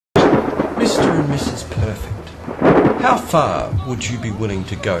Mr. and Mrs. Perfect, how far would you be willing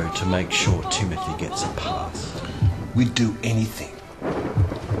to go to make sure Timothy gets a pass? We'd do anything.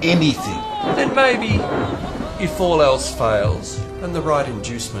 Anything. Then maybe, if all else fails and the right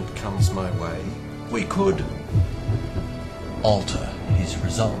inducement comes my way, we could alter his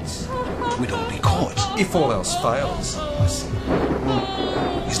results. We'd all be caught. If all else fails, I see.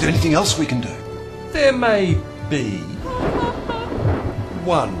 Is there anything else we can do? There may be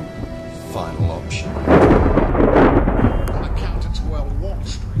one final option. Accountants World Wall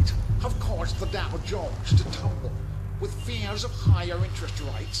Street have caused the Dow Jones to tumble with fears of higher interest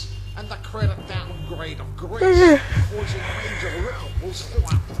rates and the credit downgrade of Greece, causing major ripples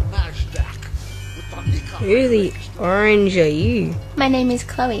throughout the NASDAQ. Who the orange are you? My name is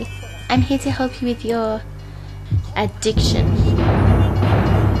Chloe. I'm here to help you with your addiction.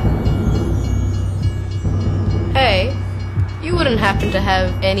 Hey, you wouldn't happen to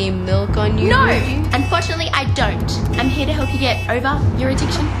have any milk on you? No! Would you? Unfortunately, I don't. I'm here to help you get over your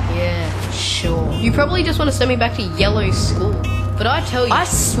addiction. Yeah, sure. You probably just want to send me back to yellow school. But I tell you, I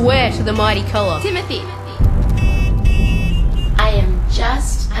swear to the mighty colour. Timothy! I am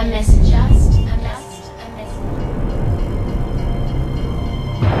just a messenger.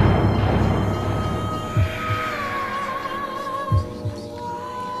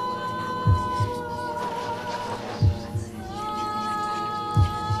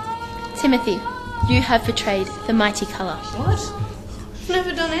 Timothy, you have betrayed the mighty colour. What? I've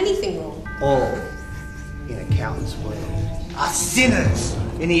never done anything wrong. All in accountants' world are sinners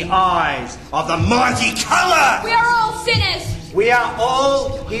in the eyes of the mighty colour. We are all sinners. We are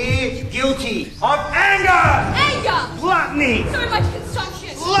all here guilty of anger, Anger. gluttony, So much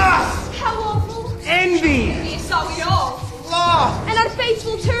consumption. lust, How awful. envy, Yes, are we all. sloth, And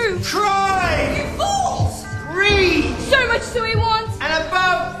unfaithful too. pride, You fools. greed, So much do we want. and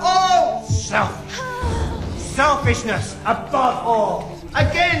above all, selfishness above all,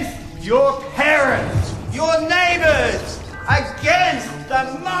 against your parents, your neighbours, against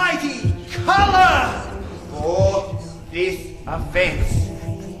the mighty colour. For this offence,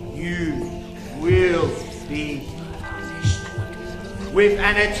 you will be punished with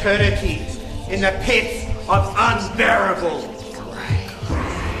an eternity in the pits of unbearable grey.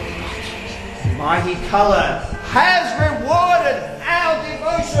 Mighty colour has rewarded our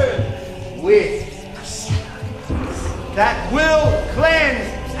devotion with that will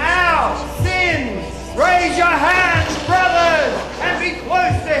cleanse our sins. Raise your hands, brothers, and be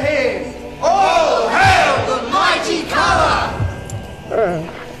close to him. All hail the mighty colour!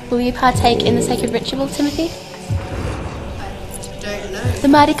 Will you partake in the sacred ritual, Timothy? Don't know. The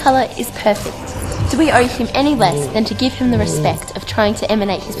mighty colour is perfect. Do we owe him any less than to give him the respect of trying to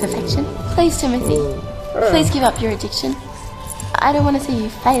emanate his perfection? Please, Timothy, please give up your addiction. I don't want to see you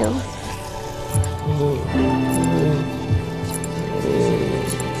fail.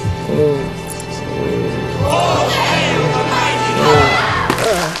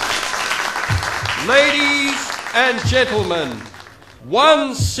 Ladies and gentlemen,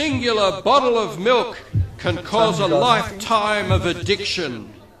 one singular bottle of milk can cause a lifetime of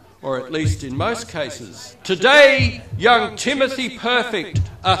addiction, or at least in most cases. Today, young Timothy Perfect,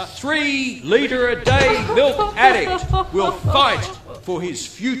 a 3-litre-a-day milk addict, will fight for his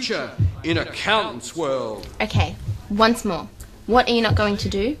future in accountants' world. Okay, once more. What are you not going to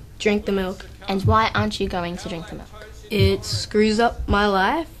do? Drink the milk. And why aren't you going to drink the milk? It screws up my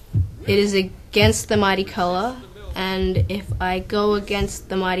life. It is against the mighty colour. And if I go against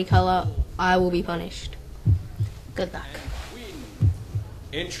the mighty colour, I will be punished. Good luck.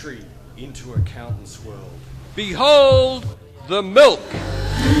 Entry into accountants' world. Behold the milk!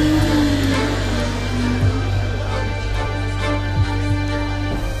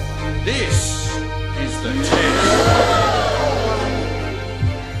 This is the test.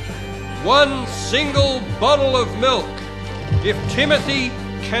 One single bottle of milk. If Timothy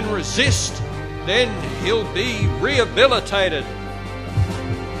can resist, then he'll be rehabilitated.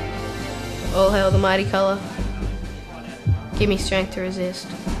 All hail the mighty colour. Give me strength to resist.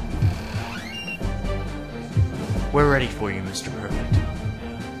 We're ready for you, Mr. Perfect.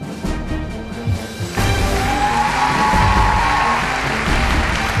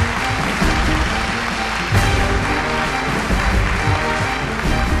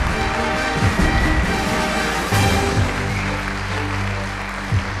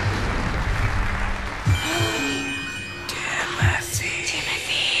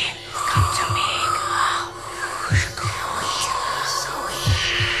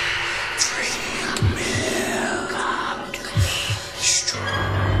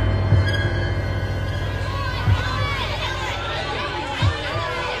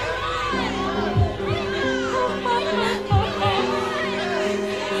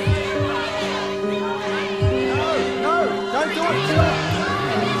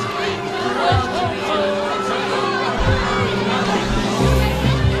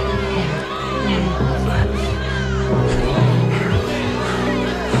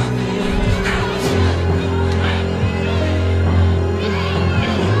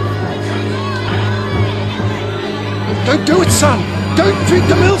 son. Don't drink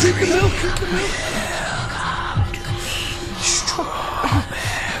the milk.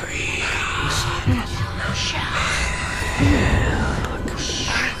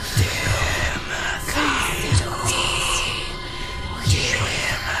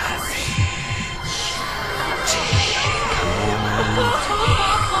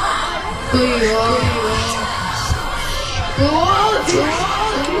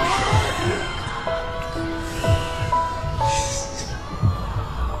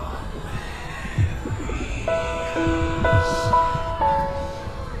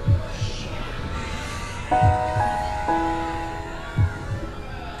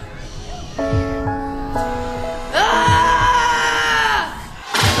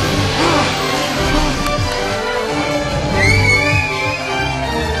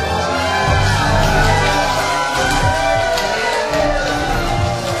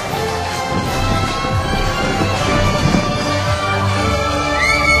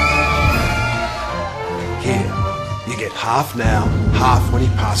 Half now, half when he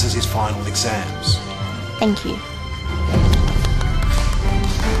passes his final exams. Thank you.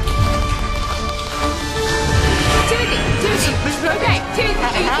 Timothy,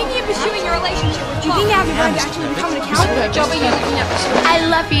 are you thinking of pursuing your relationship with Bob? Do you think you have the right to actually become an accountant? What job are you looking at pursuing? I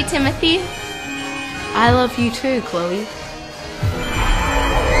love you, Timothy. I love you too, Chloe.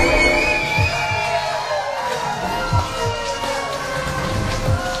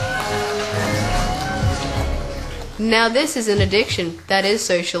 Now this is an addiction that is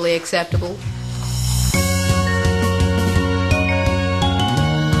socially acceptable.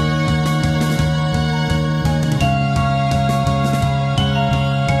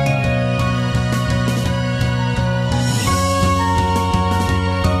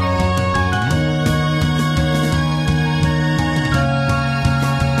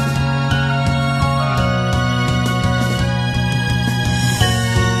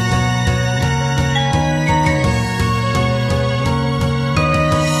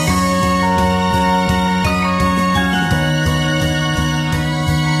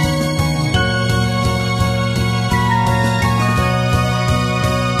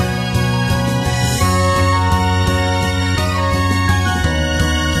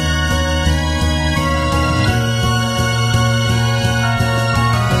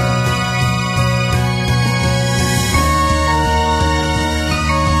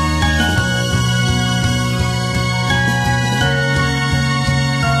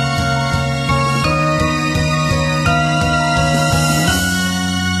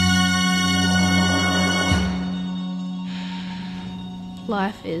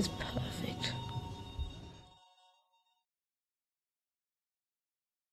 Life is perfect.